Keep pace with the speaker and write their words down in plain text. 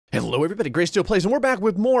Hello everybody, GrayStillPlays, and we're back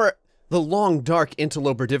with more the long, dark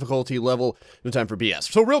Interloper difficulty level. No time for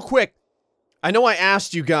BS. So real quick, I know I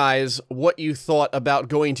asked you guys what you thought about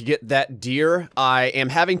going to get that deer. I am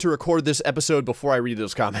having to record this episode before I read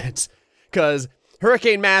those comments, because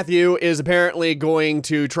Hurricane Matthew is apparently going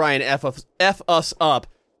to try and F us up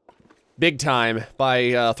big time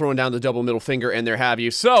by throwing down the double middle finger and there have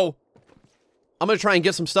you. So, I'm going to try and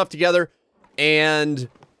get some stuff together and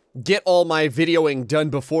get all my videoing done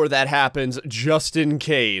before that happens, just in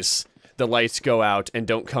case the lights go out and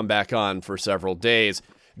don't come back on for several days.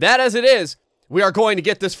 That as it is, we are going to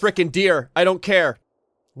get this frickin' deer. I don't care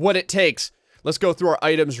what it takes. Let's go through our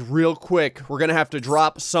items real quick. We're gonna have to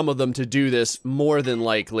drop some of them to do this, more than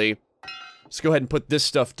likely. Let's go ahead and put this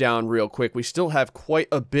stuff down real quick. We still have quite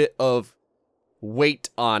a bit of weight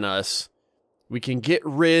on us. We can get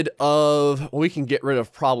rid of, well, we can get rid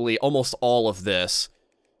of probably almost all of this,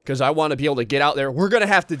 because I want to be able to get out there. We're going to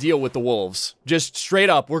have to deal with the wolves. Just straight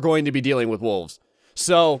up, we're going to be dealing with wolves.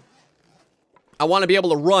 So, I want to be able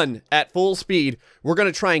to run at full speed. We're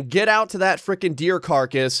going to try and get out to that frickin' deer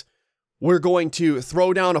carcass. We're going to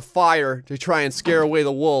throw down a fire to try and scare away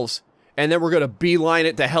the wolves. And then we're going to beeline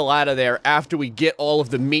it the hell out of there after we get all of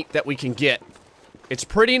the meat that we can get. It's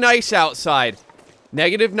pretty nice outside.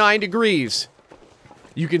 -9 degrees.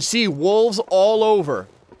 You can see wolves all over.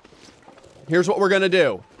 Here's what we're going to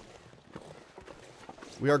do.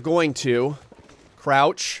 We are going to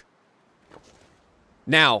crouch.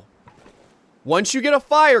 Now, once you get a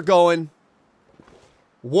fire going,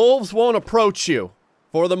 wolves won't approach you,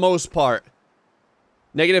 for the most part.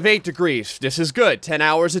 -8 degrees. This is good. 10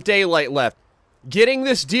 hours of daylight left. Getting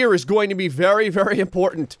this deer is going to be very, very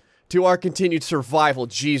important to our continued survival.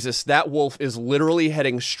 Jesus, that wolf is literally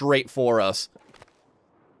heading straight for us.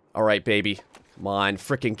 Alright, baby. Come on,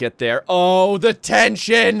 frickin' get there. Oh, the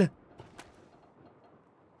tension!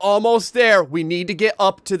 Almost there. We need to get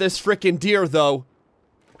up to this frickin' deer, though.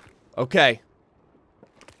 Okay.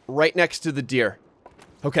 Right next to the deer.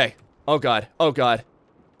 Okay. Oh, God. Oh, God.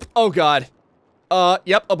 Oh, God.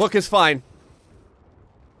 Yep, a book is fine.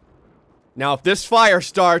 Now, if this fire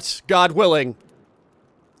starts, God willing,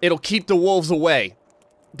 it'll keep the wolves away.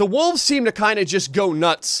 The wolves seem to kind of just go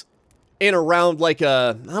nuts in around like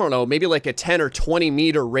a, I don't know, maybe like a 10 or 20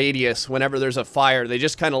 meter radius whenever there's a fire. They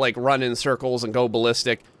just kind of like run in circles and go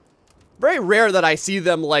ballistic. Very rare that I see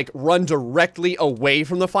them like run directly away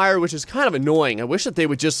from the fire, which is kind of annoying. I wish that they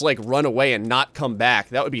would just like run away and not come back.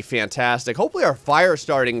 That would be fantastic. Hopefully our fire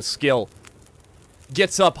starting skill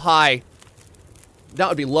gets up high. That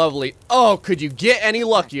would be lovely. Oh, could you get any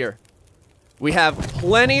luckier? We have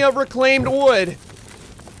plenty of reclaimed wood.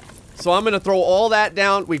 So I'm going to throw all that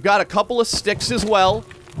down. We've got a couple of sticks as well.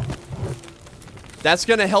 That's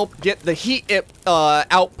going to help get the heat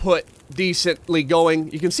output decently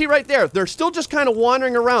going. You can see right there, they're still just kind of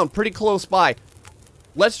wandering around pretty close by.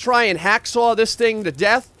 Let's try and hacksaw this thing to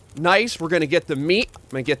death. Nice. We're going to get the meat. I'm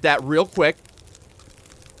going to get that real quick.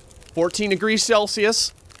 14 degrees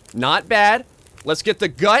Celsius. Not bad. Let's get the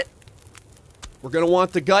gut. We're going to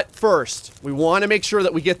want the gut first. We want to make sure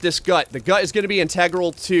that we get this gut. The gut is going to be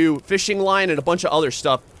integral to fishing line and a bunch of other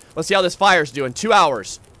stuff. Let's see how this fire's doing. 2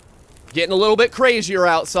 hours. Getting a little bit crazier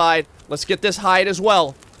outside. Let's get this hide as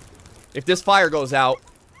well. If this fire goes out.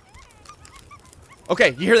 Okay,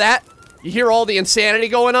 you hear that? You hear all the insanity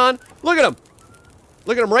going on? Look at him.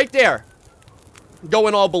 Look at him right there.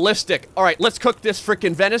 Going all ballistic. Alright, let's cook this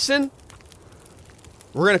frickin' venison.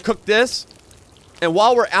 We're going to cook this. And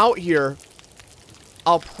while we're out here,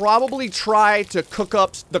 I'll probably try to cook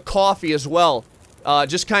up the coffee as well.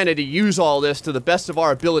 Just kind of to use all this to the best of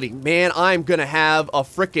our ability. Man, I'm gonna have a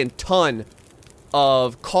frickin' ton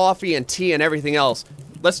of coffee and tea and everything else.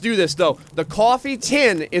 Let's do this, though. The coffee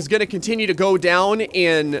tin is gonna continue to go down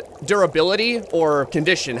in durability or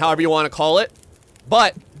condition, however you want to call it.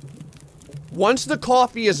 But once the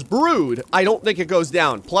coffee is brewed, I don't think it goes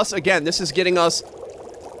down. Plus, again, this is getting us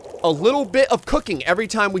a little bit of cooking every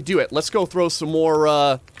time we do it. Let's go throw some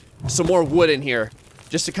more wood in here,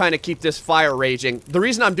 just to kind of keep this fire raging. The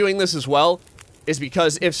reason I'm doing this as well is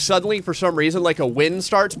because if suddenly, for some reason, like a wind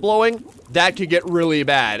starts blowing, that could get really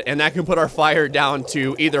bad, and that can put our fire down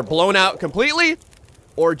to either blown out completely,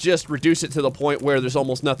 or just reduce it to the point where there's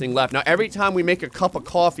almost nothing left. Now, every time we make a cup of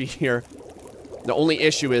coffee here, the only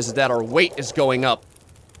issue is that our weight is going up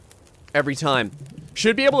every time.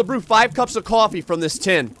 Should be able to brew 5 cups of coffee from this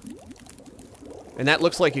tin. And that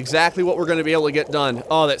looks like exactly what we're going to be able to get done.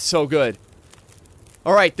 Oh, that's so good.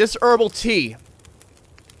 Alright, this herbal tea.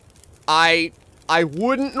 I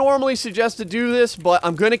wouldn't normally suggest to do this, but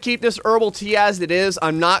I'm going to keep this herbal tea as it is.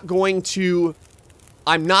 I'm not going to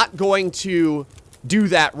do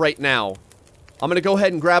that right now. I'm gonna go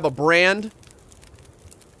ahead and grab a brand.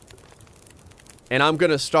 And I'm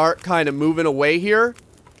gonna start kind of moving away here.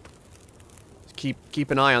 Keep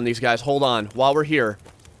an eye on these guys. Hold on. While we're here.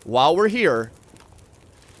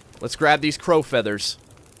 Let's grab these crow feathers.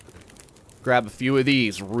 Grab a few of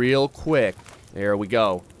these real quick. There we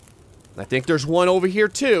go. I think there's one over here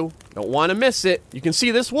too. Don't want to miss it. You can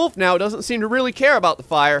see this wolf now doesn't seem to really care about the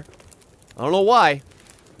fire. I don't know why.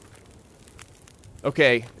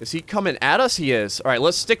 Okay, is he coming at us? He is. Alright,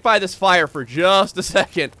 let's stick by this fire for just a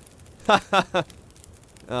second.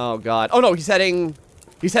 Oh god. Oh no, he's heading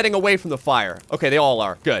away from the fire. Okay, they all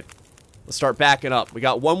are. Good. Let's start backing up. We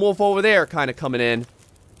got one wolf over there kind of coming in.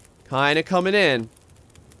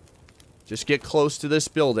 Just get close to this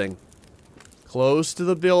building. Close to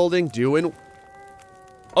the building, doing...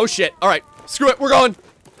 Oh shit, alright. Screw it, we're going.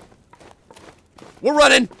 We're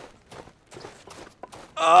running.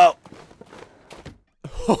 Oh.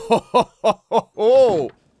 Oh.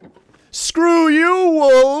 Screw you,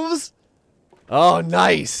 wolves. Oh,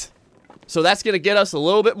 nice. So that's gonna get us a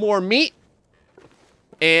little bit more meat.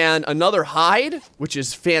 And another hide, which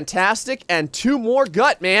is fantastic. And 2 more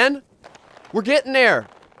gut, man. We're getting there.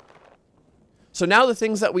 So now the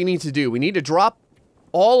things that we need to do. We need to drop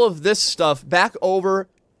all of this stuff back over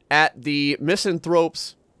at the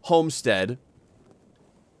Misanthrope's homestead.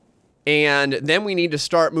 And then we need to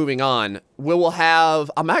start moving on. We will have...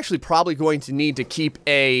 I'm actually probably going to need to keep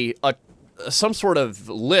some sort of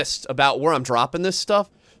list about where I'm dropping this stuff,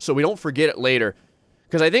 so we don't forget it later.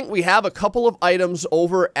 Because I think we have a couple of items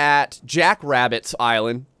over at Jackrabbit's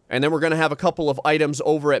Island, and then we're going to have a couple of items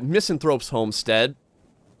over at Misanthrope's homestead.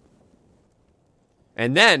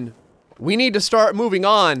 And then, we need to start moving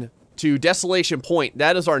on to Desolation Point.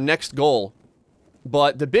 That is our next goal.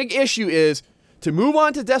 But the big issue is, to move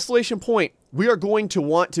on to Desolation Point, we are going to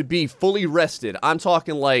want to be fully rested. I'm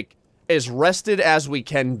talking like, as rested as we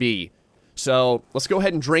can be. So, let's go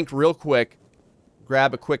ahead and drink real quick.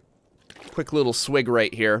 Grab a quick little swig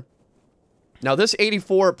right here. Now, this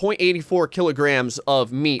 0.84 kilograms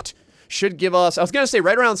of meat should give us, I was going to say,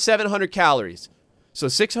 right around 700 calories. So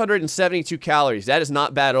 672 calories. That is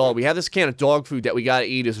not bad at all. We have this can of dog food that we gotta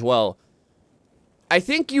eat as well. I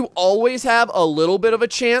think you always have a little bit of a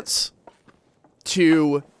chance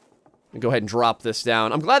to... Let me go ahead and drop this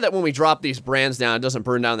down. I'm glad that when we drop these brands down, it doesn't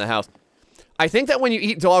burn down the house. I think that when you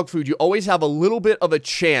eat dog food, you always have a little bit of a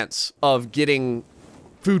chance of getting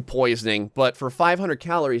food poisoning. But for 500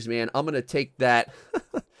 calories, man, I'm gonna take that...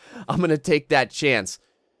 I'm gonna take that chance.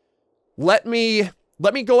 Let me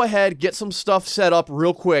go ahead, get some stuff set up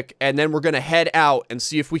real quick, and then we're going to head out and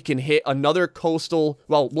see if we can hit another coastal...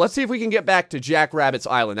 Well, let's see if we can get back to Jackrabbit's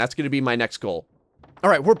Island. That's going to be my next goal.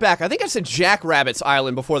 Alright, we're back. I think I said Jackrabbit's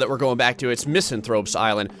Island before that we're going back to. It's Misanthrope's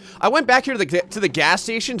Island. I went back here to the gas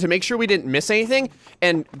station to make sure we didn't miss anything,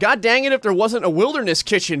 and god dang it if there wasn't a Wilderness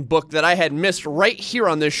Kitchen book that I had missed right here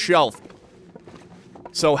on this shelf.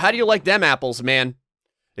 So, how do you like them apples, man?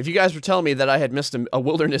 If you guys were telling me that I had missed a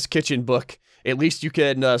Wilderness Kitchen book... At least you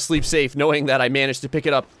can sleep safe knowing that I managed to pick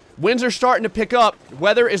it up. Winds are starting to pick up.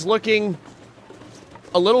 Weather is looking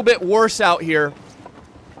a little bit worse out here.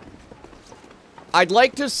 I'd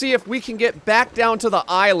like to see if we can get back down to the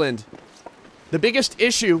island. The biggest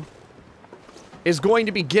issue is going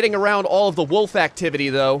to be getting around all of the wolf activity,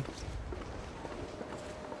 though.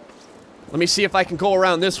 Let me see if I can go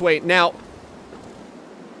around this way. Now,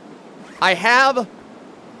 I have...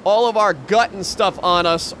 all of our gut and stuff on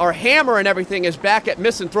us. Our hammer and everything is back at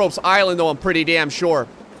Misanthrope's Island, though, I'm pretty damn sure.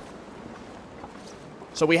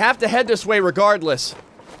 So we have to head this way regardless.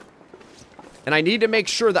 And I need to make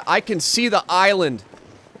sure that I can see the island.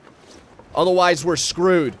 Otherwise, we're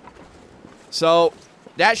screwed. So,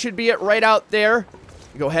 that should be it right out there.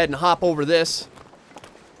 Go ahead and hop over this.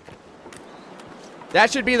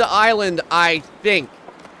 That should be the island, I think.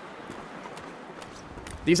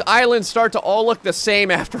 These islands start to all look the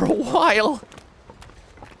same after a while.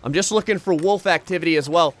 I'm just looking for wolf activity as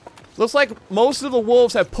well. Looks like most of the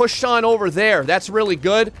wolves have pushed on over there. That's really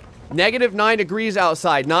good. -9 degrees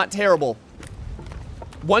outside. Not terrible.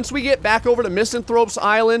 Once we get back over to Misanthrope's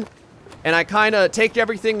Island, and I kind of take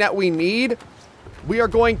everything that we need, we are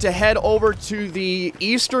going to head over to the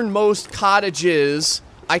easternmost cottages.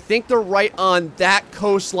 I think they're right on that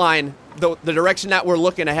coastline, the direction that we're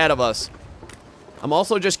looking ahead of us. I'm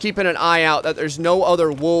also just keeping an eye out that there's no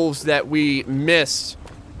other wolves that we missed.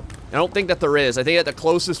 I don't think that there is. I think that the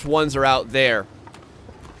closest ones are out there.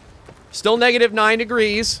 Still -9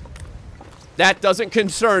 degrees. That doesn't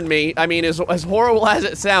concern me. I mean, as horrible as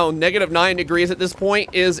it sounds, -9 degrees at this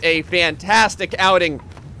point is a fantastic outing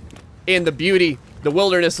in the beauty the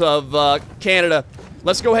wilderness of Canada.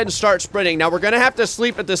 Let's go ahead and start sprinting. Now, we're gonna have to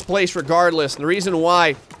sleep at this place regardless. And the reason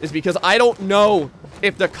why is because I don't know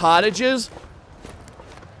if the cottages...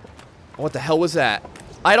 What the hell was that?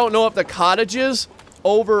 I don't know if the cottages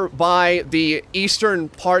over by the eastern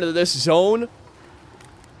part of this zone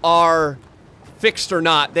are fixed or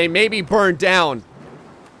not. They may be burned down.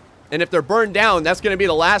 And if they're burned down, that's going to be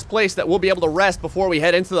the last place that we'll be able to rest before we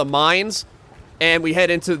head into the mines and we head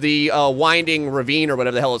into the winding ravine or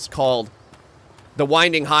whatever the hell it's called. The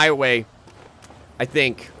winding highway, I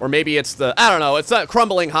think. Or maybe it's the, I don't know, it's a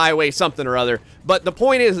crumbling highway, something or other. But the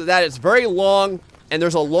point is that it's very long and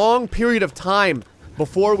there's a long period of time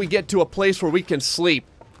before we get to a place where we can sleep.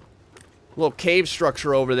 Little cave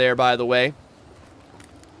structure over there, by the way.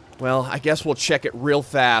 Well, I guess we'll check it real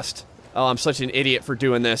fast. Oh, I'm such an idiot for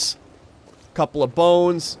doing this. Couple of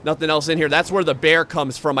bones. Nothing else in here. That's where the bear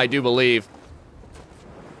comes from, I do believe.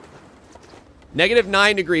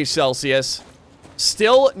 -9 degrees Celsius.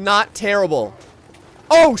 Still not terrible.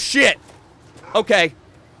 Oh, shit! Okay.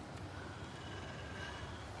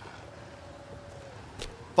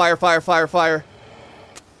 Fire, fire, fire, fire.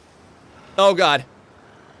 Oh, God.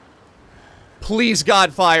 Please,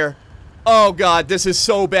 God, fire. Oh, God, this is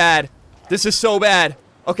so bad. This is so bad.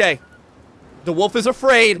 Okay. The wolf is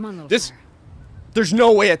afraid. There's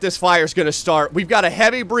no way that this fire's gonna start. We've got a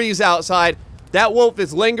heavy breeze outside. That wolf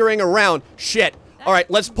is lingering around. Shit. All right,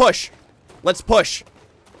 let's push. Let's push.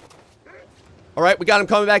 All right, we got him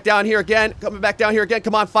coming back down here again. Coming back down here again.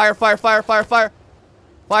 Come on, fire, fire, fire, fire, fire.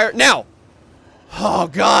 Fire, now. Oh,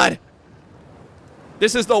 God.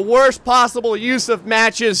 This is the worst possible use of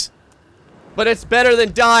matches. But it's better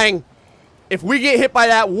than dying. If we get hit by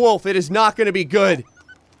that wolf, it is not going to be good.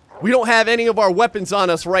 We don't have any of our weapons on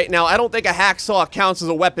us right now. I don't think a hacksaw counts as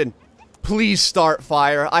a weapon. Please start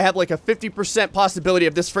fire. I have like a 50% possibility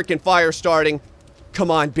of this freaking fire starting.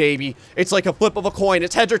 Come on, baby. It's like a flip of a coin.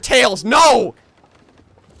 It's heads or tails. No!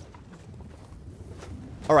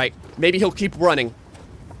 Alright, maybe he'll keep running.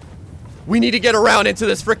 We need to get around into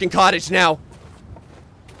this freaking cottage now.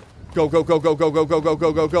 Go, go, go, go, go, go, go, go,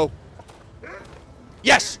 go, go, go.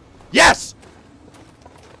 Yes! Yes!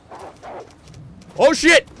 Oh,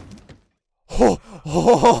 shit!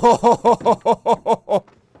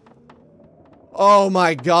 Oh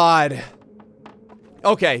my God.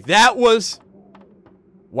 Okay, that was...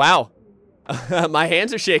 Wow. My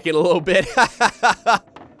hands are shaking a little bit.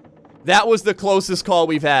 That was the closest call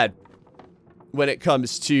we've had when it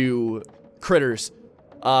comes to critters.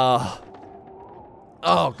 Oh,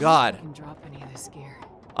 God.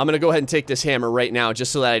 I'm gonna go ahead and take this hammer right now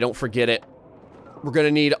just so that I don't forget it. We're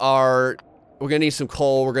gonna need our... We're gonna need some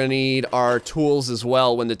coal. We're gonna need our tools as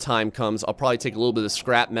well when the time comes. I'll probably take a little bit of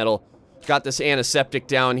scrap metal. Got this antiseptic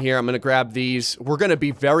down here. I'm gonna grab these. We're gonna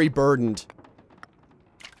be very burdened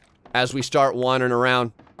as we start wandering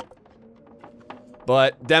around.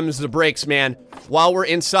 But them's the breaks, man. While we're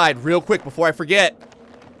inside, real quick before I forget,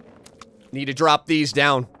 need to drop these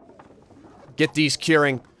down. Get these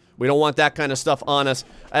curing. We don't want that kind of stuff on us.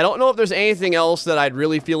 I don't know if there's anything else that I'd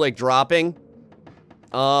really feel like dropping.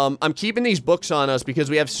 I'm keeping these books on us because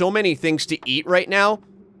we have so many things to eat right now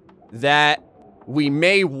that we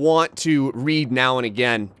may want to read now and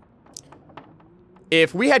again.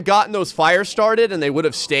 If we had gotten those fires started and they would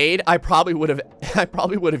have stayed, I probably would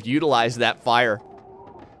have utilized that fire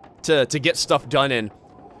to get stuff done in.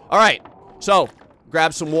 All right, so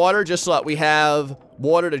grab some water just so that we have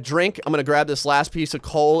water to drink. I'm gonna grab this last piece of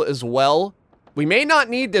coal as well. We may not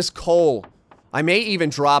need this coal. I may even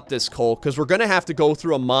drop this coal, because we're going to have to go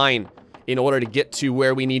through a mine in order to get to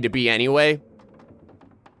where we need to be anyway.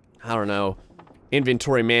 I don't know.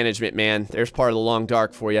 Inventory management, man. There's part of the long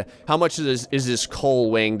dark for you. How much is this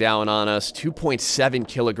coal weighing down on us? 2.7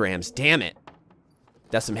 kilograms. Damn it.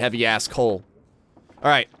 That's some heavy-ass coal.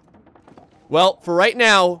 Alright. Well, for right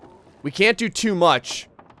now, we can't do too much.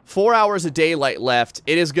 4 hours of daylight left.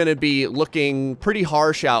 It is going to be looking pretty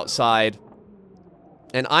harsh outside.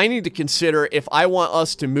 And I need to consider if I want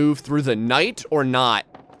us to move through the night or not.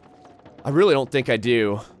 I really don't think I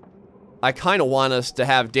do. I kind of want us to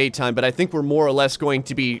have daytime, but I think we're more or less going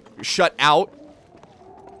to be shut out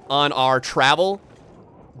on our travel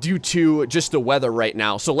due to just the weather right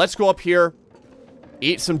now. So let's go up here,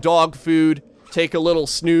 eat some dog food, take a little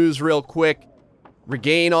snooze real quick,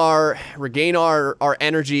 regain our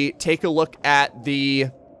energy, take a look at the...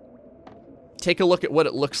 Take a look at what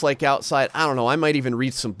it looks like outside. I don't know. I might even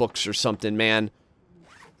read some books or something, man.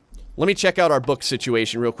 Let me check out our book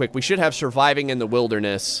situation real quick. We should have Surviving in the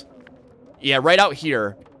Wilderness. Yeah, right out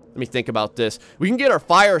here. Let me think about this. We can get our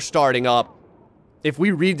fire starting up. If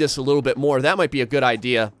we read this a little bit more, that might be a good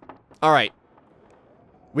idea. All right.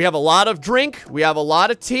 We have a lot of drink. We have a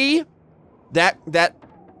lot of tea. That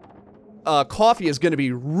coffee is going to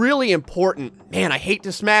be really important. Man, I hate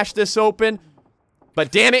to smash this open.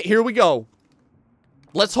 But damn it, here we go.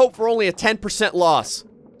 Let's hope for only a 10% loss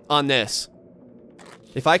on this.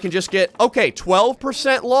 If I can just get... Okay,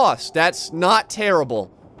 12% loss. That's not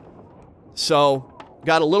terrible. So,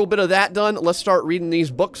 got a little bit of that done. Let's start reading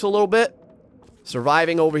these books a little bit.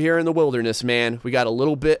 Surviving over here in the wilderness, man. We got a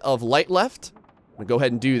little bit of light left. I'm gonna go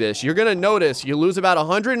ahead and do this. You're gonna notice you lose about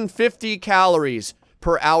 150 calories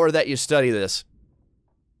per hour that you study this.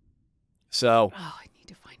 So, oh, I need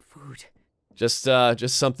to find food. Just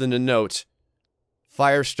something to note.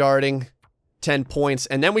 Fire starting, 10 points,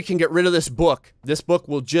 and then we can get rid of this book. This book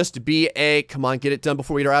will just be a, come on, get it done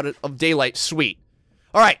before we are out of daylight. Sweet.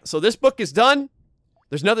 All right, so this book is done.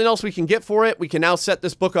 There's nothing else we can get for it. We can now set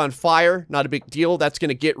this book on fire. Not a big deal. That's going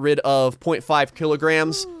to get rid of 0.5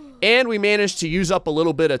 kilograms. And we managed to use up a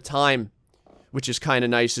little bit of time, which is kind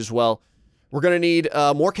of nice as well. We're going to need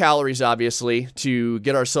more calories, obviously, to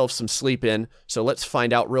get ourselves some sleep in. So let's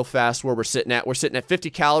find out real fast where we're sitting at. We're sitting at 50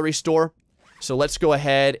 calorie store. So let's go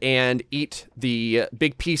ahead and eat the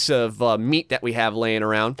big piece of meat that we have laying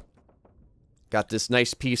around. Got this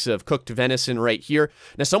nice piece of cooked venison right here.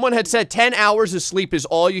 Now, someone had said 10 hours of sleep is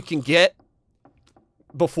all you can get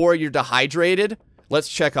before you're dehydrated. Let's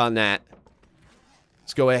check on that.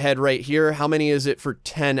 Let's go ahead right here. How many is it for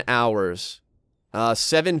 10 hours?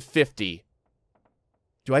 750.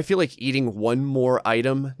 Do I feel like eating one more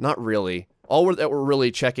item? Not really. All that we're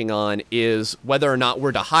really checking on is whether or not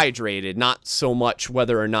we're dehydrated, not so much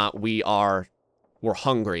whether or not we're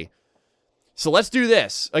hungry. So let's do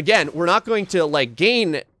this. Again, we're not going to, like,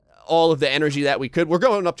 gain all of the energy that we could. We're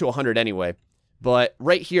going up to 100 anyway. But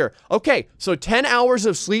right here. Okay, so 10 hours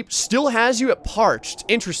of sleep still has you at parched.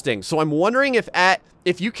 Interesting. So I'm wondering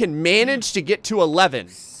if you can manage to get to 11.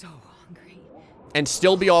 So hungry. And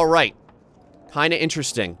still be all right. Kind of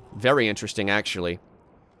interesting. Very interesting, actually.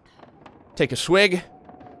 Take a swig.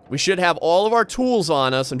 We should have all of our tools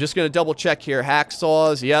on us. I'm just going to double check here.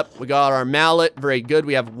 Hacksaws. Yep. We got our mallet. Very good.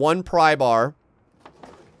 We have one pry bar.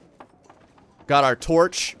 Got our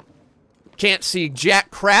torch. Can't see jack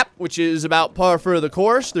crap, which is about par for the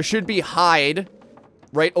course. There should be hide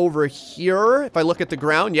right over here. If I look at the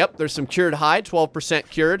ground, yep, there's some cured hide. 12%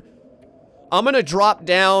 cured. I'm going to drop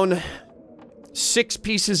down 6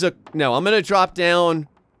 pieces of... No, I'm going to drop down...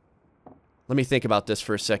 Let me think about this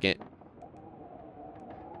for a second.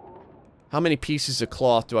 How many pieces of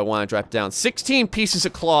cloth do I want to drop down? 16 pieces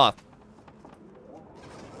of cloth.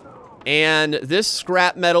 And this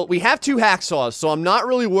scrap metal... We have 2 hacksaws, so I'm not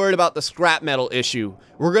really worried about the scrap metal issue.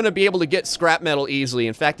 We're going to be able to get scrap metal easily.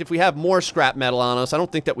 In fact, if we have more scrap metal on us, I don't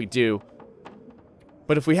think that we do.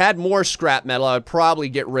 But if we had more scrap metal, I would probably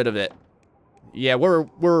get rid of it. Yeah,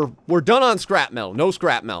 we're done on scrap metal. No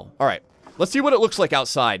scrap metal. All right. Let's see what it looks like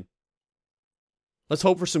outside. Let's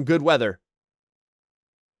hope for some good weather.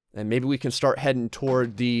 And maybe we can start heading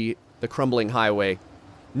toward the Crumbling Highway.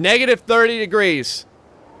 Negative 30 degrees.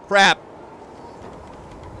 Crap.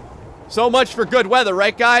 So much for good weather,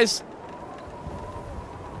 right, guys?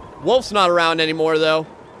 Wolf's not around anymore, though.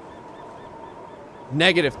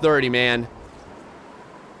 Negative 30, man.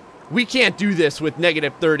 We can't do this with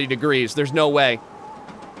negative 30 degrees. There's no way.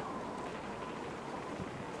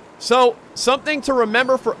 So, something to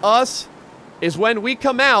remember for us is when we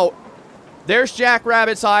come out, there's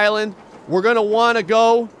Jackrabbit's Island. We're going to want to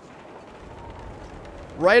go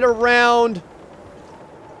right around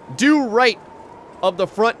due right of the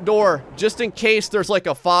front door, just in case there's like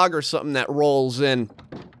a fog or something that rolls in.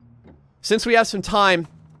 Since we have some time,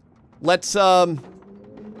 let's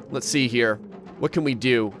see here. What can we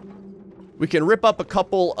do? We can rip up a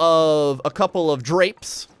couple of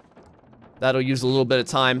drapes. That'll use a little bit of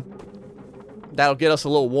time. That'll get us a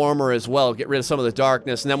little warmer as well. Get rid of some of the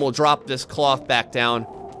darkness, and then we'll drop this cloth back down.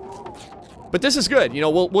 But this is good. You know,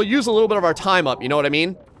 we'll use a little bit of our time up. You know what I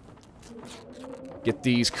mean? Get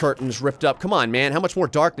these curtains ripped up. Come on, man. How much more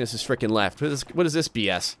darkness is freaking left? What is this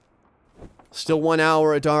BS? Still 1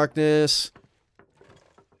 hour of darkness.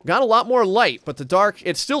 Got a lot more light, but the dark...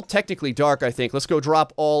 It's still technically dark, I think. Let's go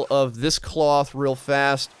drop all of this cloth real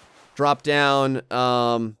fast. Drop down...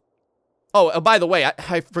 Oh, by the way,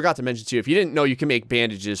 I forgot to mention to you, if you didn't know, you can make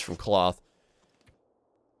bandages from cloth.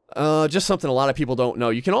 Just something a lot of people don't know.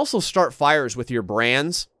 You can also start fires with your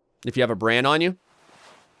brands, if you have a brand on you.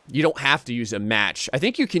 You don't have to use a match. I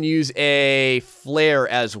think you can use a flare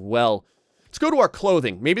as well. Let's go to our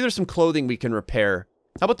clothing. Maybe there's some clothing we can repair.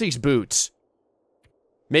 How about these boots?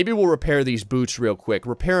 Maybe we'll repair these boots real quick.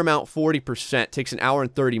 Repair amount 40%. Takes an hour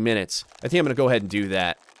and 30 minutes. I think I'm going to go ahead and do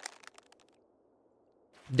that.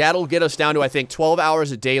 That'll get us down to, I think, 12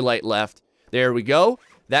 hours of daylight left. There we go.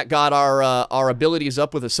 That got our abilities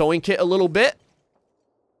up with a sewing kit a little bit.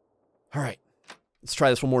 All right. Let's try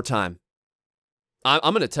this one more time.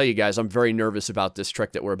 I'm going to tell you guys, I'm very nervous about this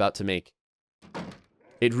trek that we're about to make.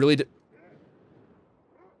 It really...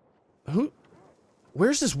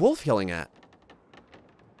 Where's this wolf yelling at?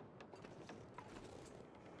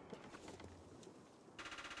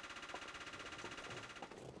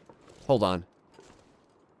 Hold on.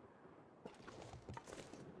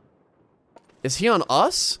 Is he on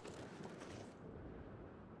us?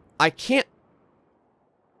 I can't...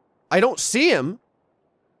 I don't see him.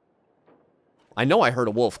 I know I heard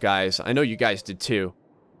a wolf, guys. I know you guys did too.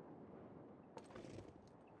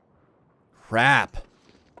 Crap.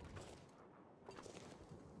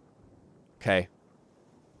 Okay.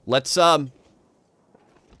 Let's,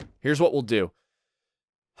 here's what we'll do.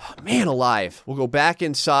 Man alive. We'll go back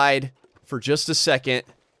inside for just a second.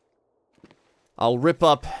 I'll rip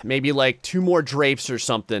up maybe like 2 more drapes or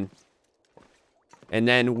something. And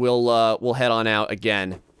then we'll head on out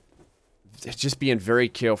again. Just being very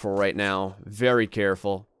careful right now. Very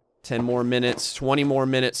careful. 10 more minutes, 20 more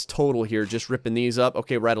minutes total here. Just ripping these up.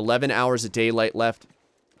 Okay, we're at 11 hours of daylight left.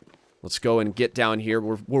 Let's go and get down here.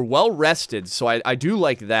 We're well rested, so I do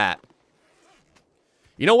like that.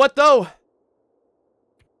 You know what, though?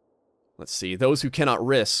 Let's see. Those who cannot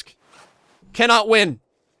risk cannot win.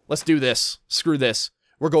 Let's do this. Screw this.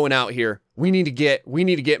 We're going out here. We need to get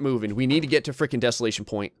moving. We need to get to frickin' Desolation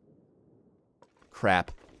Point. Crap.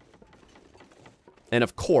 And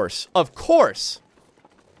of course,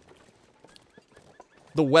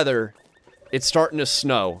 the weather, it's starting to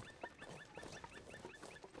snow.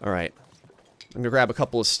 All right. I'm gonna grab a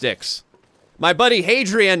couple of sticks. My buddy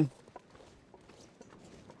Hadrian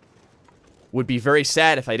would be very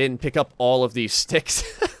sad if I didn't pick up all of these sticks.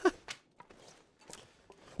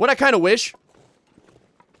 What I kind of wish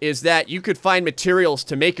is that you could find materials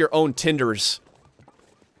to make your own tinders.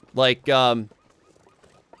 Like, to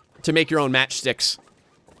make your own matchsticks.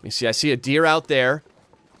 Let me see, I see a deer out there.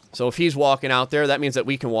 So if he's walking out there, that means that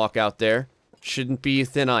we can walk out there. Shouldn't be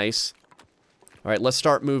thin ice. Alright, let's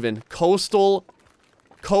start moving. Coastal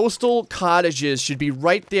cottages should be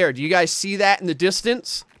right there. Do you guys see that in the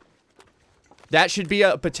distance? That should be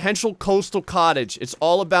a potential coastal cottage. It's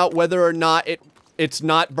all about whether or not it's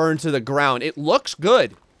not burned to the ground. It looks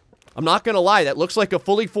good. I'm not gonna lie, that looks like a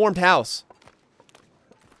fully formed house.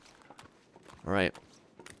 Alright.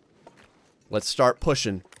 Let's start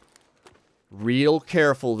pushing. Real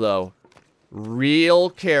careful, though. Real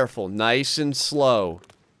careful. Nice and slow.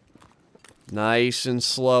 Nice and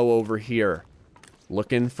slow over here.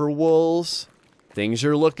 Looking for wolves. Things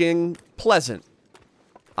are looking pleasant.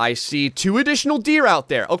 I see 2 additional deer out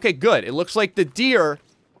there. Okay, good. It looks like the deer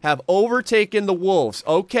have overtaken the wolves.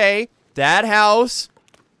 Okay, that house,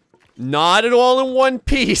 not at all in one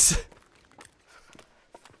piece.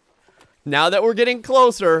 Now that we're getting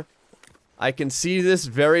closer, I can see this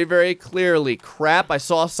very, very clearly. Crap, I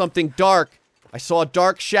saw something dark. I saw a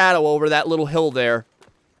dark shadow over that little hill there.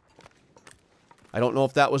 I don't know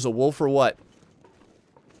if that was a wolf or what.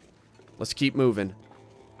 Let's keep moving.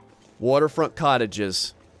 Waterfront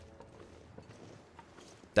cottages.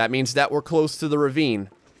 That means that we're close to the ravine.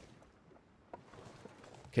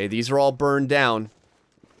 Okay, these are all burned down.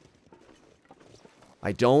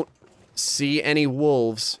 I don't see any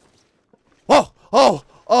wolves. Oh! Oh!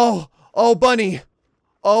 Oh! Oh, bunny!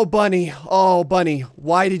 Oh, bunny! Oh, bunny!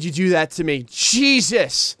 Why did you do that to me?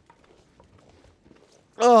 Jesus!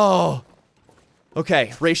 Oh! Okay,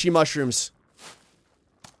 reishi mushrooms.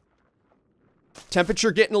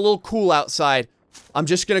 Temperature getting a little cool outside. I'm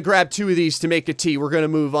just gonna grab 2 of these to make a tea. We're gonna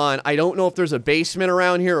move on. I don't know if there's a basement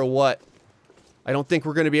around here or what. I don't think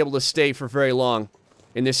we're gonna be able to stay for very long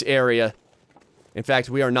in this area. In fact,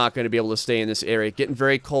 we are not gonna be able to stay in this area. Getting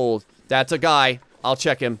very cold. That's a guy. I'll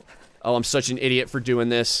check him. Oh, I'm such an idiot for doing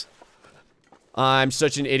this. I'm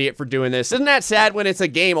such an idiot for doing this. Isn't that sad when it's a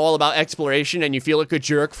game all about exploration and you feel like a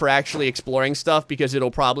jerk for actually exploring stuff because it'll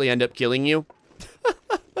probably end up killing you?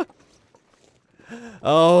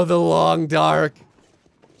 Oh, the long dark.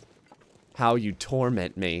 How you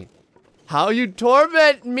torment me. How you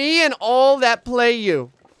torment me and all that play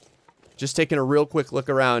you. Just taking a real quick look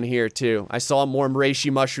around here, too. I saw more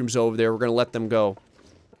reishi mushrooms over there. We're gonna let them go.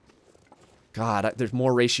 God, there's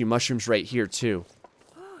more reishi mushrooms right here, too.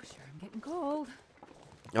 Oh, sure, I'm getting cold.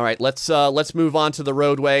 Alright, let's move on to the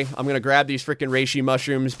roadway. I'm gonna grab these frickin' reishi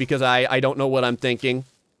mushrooms because I don't know what I'm thinking.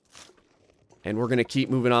 And we're gonna keep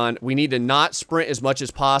moving on. We need to not sprint as much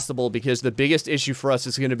as possible because the biggest issue for us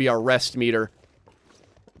is gonna be our rest meter.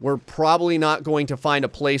 We're probably not going to find a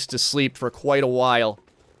place to sleep for quite a while.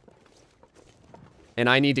 And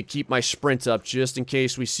I need to keep my sprint up just in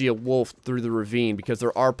case we see a wolf through the ravine, because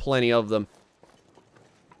there are plenty of them.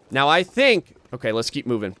 Now, I think... Okay, let's keep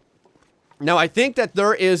moving. Now, I think that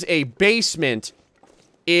there is a basement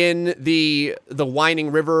in the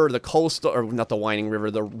winding river, or the coastal... Or not the winding river,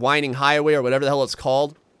 the winding highway, or whatever the hell it's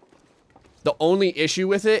called. The only issue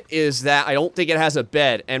with it is that I don't think it has a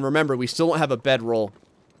bed. And remember, we still don't have a bedroll.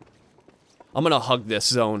 I'm gonna hug this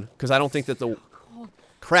zone, because I don't think that the...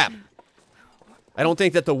 Crap. I don't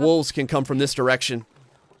think that the wolves can come from this direction.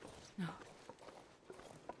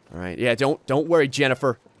 Alright, yeah, don't worry,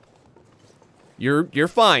 Jennifer. You're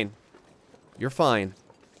fine. You're fine.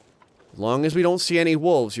 As long as we don't see any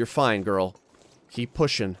wolves, you're fine, girl. Keep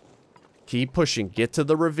pushing. Keep pushing. Get to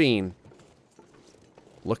the ravine.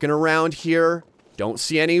 Looking around here. Don't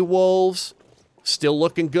see any wolves. Still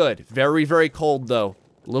looking good. Very, very cold, though.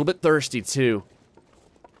 A little bit thirsty, too.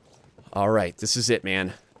 Alright, this is it,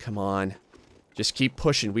 man. Come on. Just keep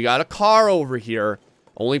pushing. We got a car over here.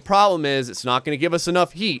 Only problem is, it's not going to give us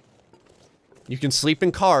enough heat. You can sleep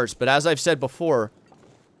in cars, but as I've said before,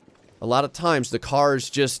 a lot of times the cars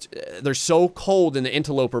just... They're so cold in the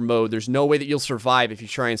interloper mode, there's no way that you'll survive if you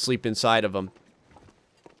try and sleep inside of them.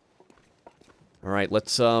 Alright,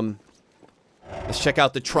 let's check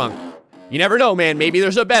out the trunk. You never know, man. Maybe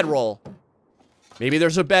there's a bedroll. Maybe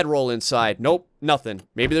there's a bedroll inside. Nope, nothing.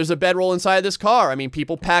 Maybe there's a bedroll inside this car. I mean,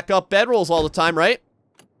 people pack up bedrolls all the time, right?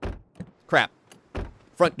 Crap.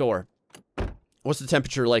 Front door. What's the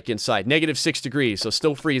temperature like inside? -6 degrees, so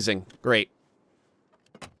still freezing. Great.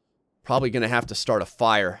 Probably gonna have to start a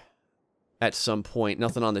fire at some point.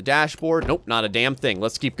 Nothing on the dashboard. Nope, not a damn thing.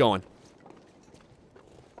 Let's keep going.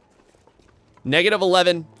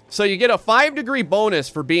 -11. So you get a 5-degree bonus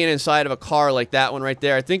for being inside of a car like that one right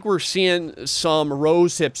there. I think we're seeing some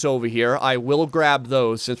rose hips over here. I will grab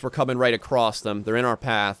those since we're coming right across them. They're in our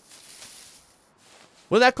path.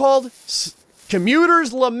 What's that called?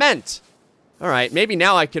 Commuter's Lament. Alright, maybe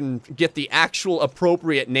now I can get the actual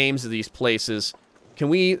appropriate names of these places. Can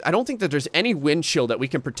we... I don't think that there's any wind chill that we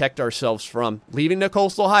can protect ourselves from. Leaving the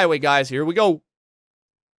coastal highway, guys. Here we go.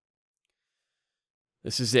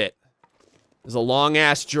 This is it. It's a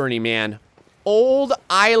long-ass journey, man. Old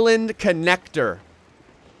Island Connector.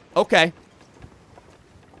 Okay.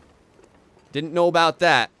 Didn't know about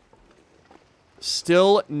that.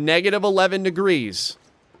 Still -11 degrees.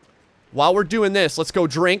 While we're doing this, let's go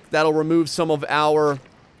drink. That'll remove some of our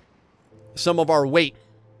weight.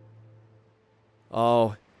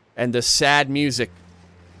 Oh, and the sad music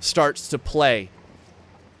starts to play.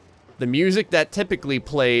 The music that typically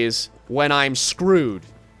plays when I'm screwed.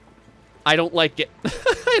 I don't like it.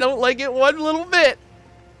 I don't like it one little bit.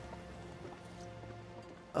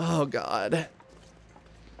 Oh, God.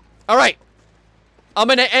 All right. I'm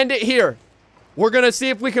going to end it here. We're going to see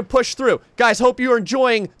if we can push through. Guys, hope you're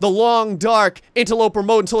enjoying the long, dark interloper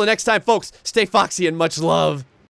mode. Until the next time, folks, stay foxy and much love.